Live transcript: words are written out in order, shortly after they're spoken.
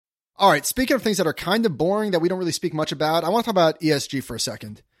All right, speaking of things that are kind of boring that we don't really speak much about, I want to talk about ESG for a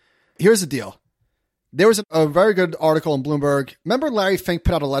second. Here's the deal. There was a very good article in Bloomberg. Remember Larry Fink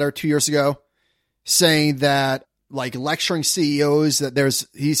put out a letter 2 years ago saying that, like, lecturing CEOs that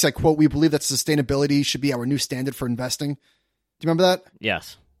he said, quote, "We believe that sustainability should be our new standard for investing." Do you remember that?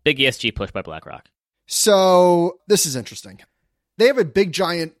 Yes. Big ESG push by BlackRock. So this is interesting. They have a big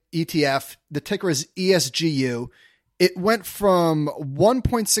giant ETF. The ticker is ESGU. It went from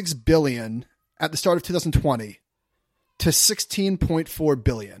 1.6 billion at the start of 2020 to 16.4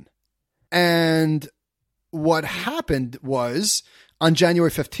 billion. And what happened was on January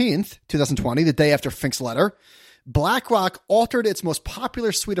 15th, 2020, the day after Fink's letter, BlackRock altered its most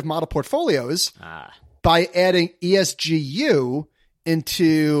popular suite of model portfolios by adding ESGU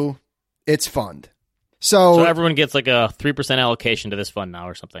into its fund. So everyone gets like a 3% allocation to this fund now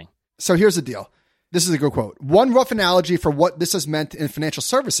or something. So here's the deal. This is a good quote. One rough analogy for what this has meant in financial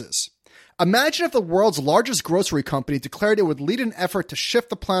services. Imagine if the world's largest grocery company declared it would lead an effort to shift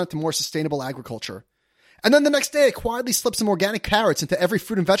the planet to more sustainable agriculture. And then the next day, it quietly slipped some organic carrots into every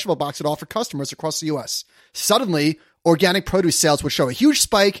fruit and vegetable box it offered customers across the U.S. Suddenly, organic produce sales would show a huge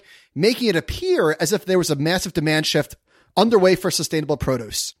spike, making it appear as if there was a massive demand shift underway for sustainable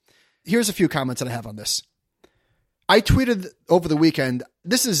produce. Here's a few comments that I have on this. I tweeted over the weekend,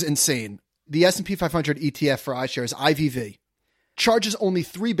 this is insane. The S&P 500 ETF for iShares, IVV, charges only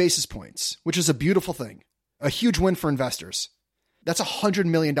 3 basis points, which is a beautiful thing. A huge win for investors. That's $100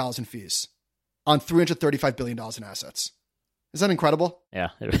 million in fees on $335 billion in assets. Is that incredible? Yeah,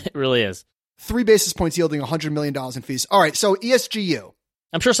 it really is. 3 basis points yielding $100 million in fees. All right, so ESGU.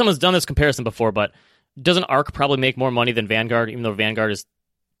 I'm sure someone's done this comparison before, but doesn't ARK probably make more money than Vanguard, even though Vanguard is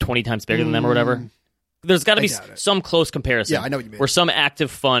 20 times bigger than them or whatever? There's got to be some close comparison. Yeah, I know what you mean. Where some active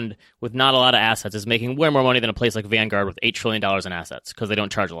fund with not a lot of assets is making way more money than a place like Vanguard with $8 trillion in assets because they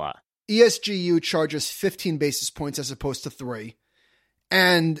don't charge a lot. ESGU charges 15 basis points as opposed to 3.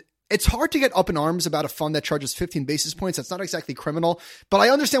 And it's hard to get up in arms about a fund that charges 15 basis points. That's not exactly criminal, but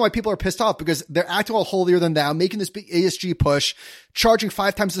I understand why people are pissed off because they're acting all holier than thou, making this big ESG push, charging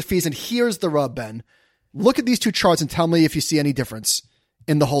 5 times the fees. And here's the rub, Ben. Look at these two charts and tell me if you see any difference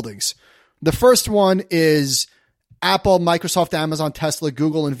in the holdings. The first one is Apple, Microsoft, Amazon, Tesla,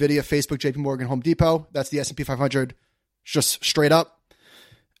 Google, NVIDIA, Facebook, JP Morgan, Home Depot. That's the S&P 500, just straight up.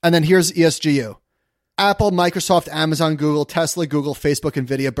 And then here's ESGU. Apple, Microsoft, Amazon, Google, Tesla, Google, Facebook,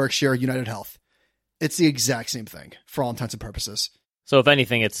 NVIDIA, Berkshire, United Health. It's the exact same thing for all intents and purposes. So if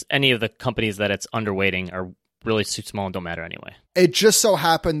anything, it's any of the companies that it's underweighting are really too small and don't matter anyway. It just so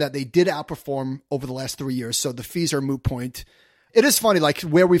happened that they did outperform over the last 3 years, so the fees are a moot point. It is funny, like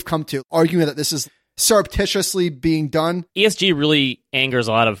where we've come to, arguing that this is surreptitiously being done. ESG really angers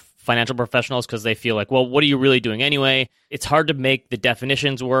a lot of financial professionals because they feel like, well, what are you really doing anyway? It's hard to make the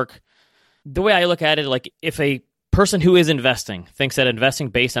definitions work. The way I look at it, like if a person who is investing thinks that investing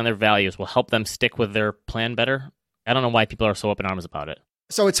based on their values will help them stick with their plan better, I don't know why people are so up in arms about it.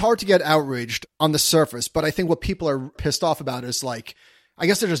 So it's hard to get outraged on the surface, but I think what people are pissed off about is like, I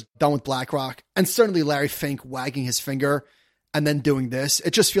guess they're just done with BlackRock and certainly Larry Fink wagging his finger and then doing this.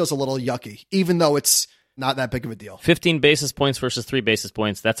 It just feels a little yucky, even though it's not that big of a deal. 15 basis points versus 3 basis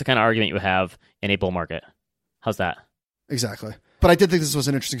points. That's the kind of argument you have in a bull market. How's that? Exactly. But I did think this was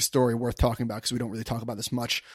an interesting story worth talking about because we don't really talk about this much.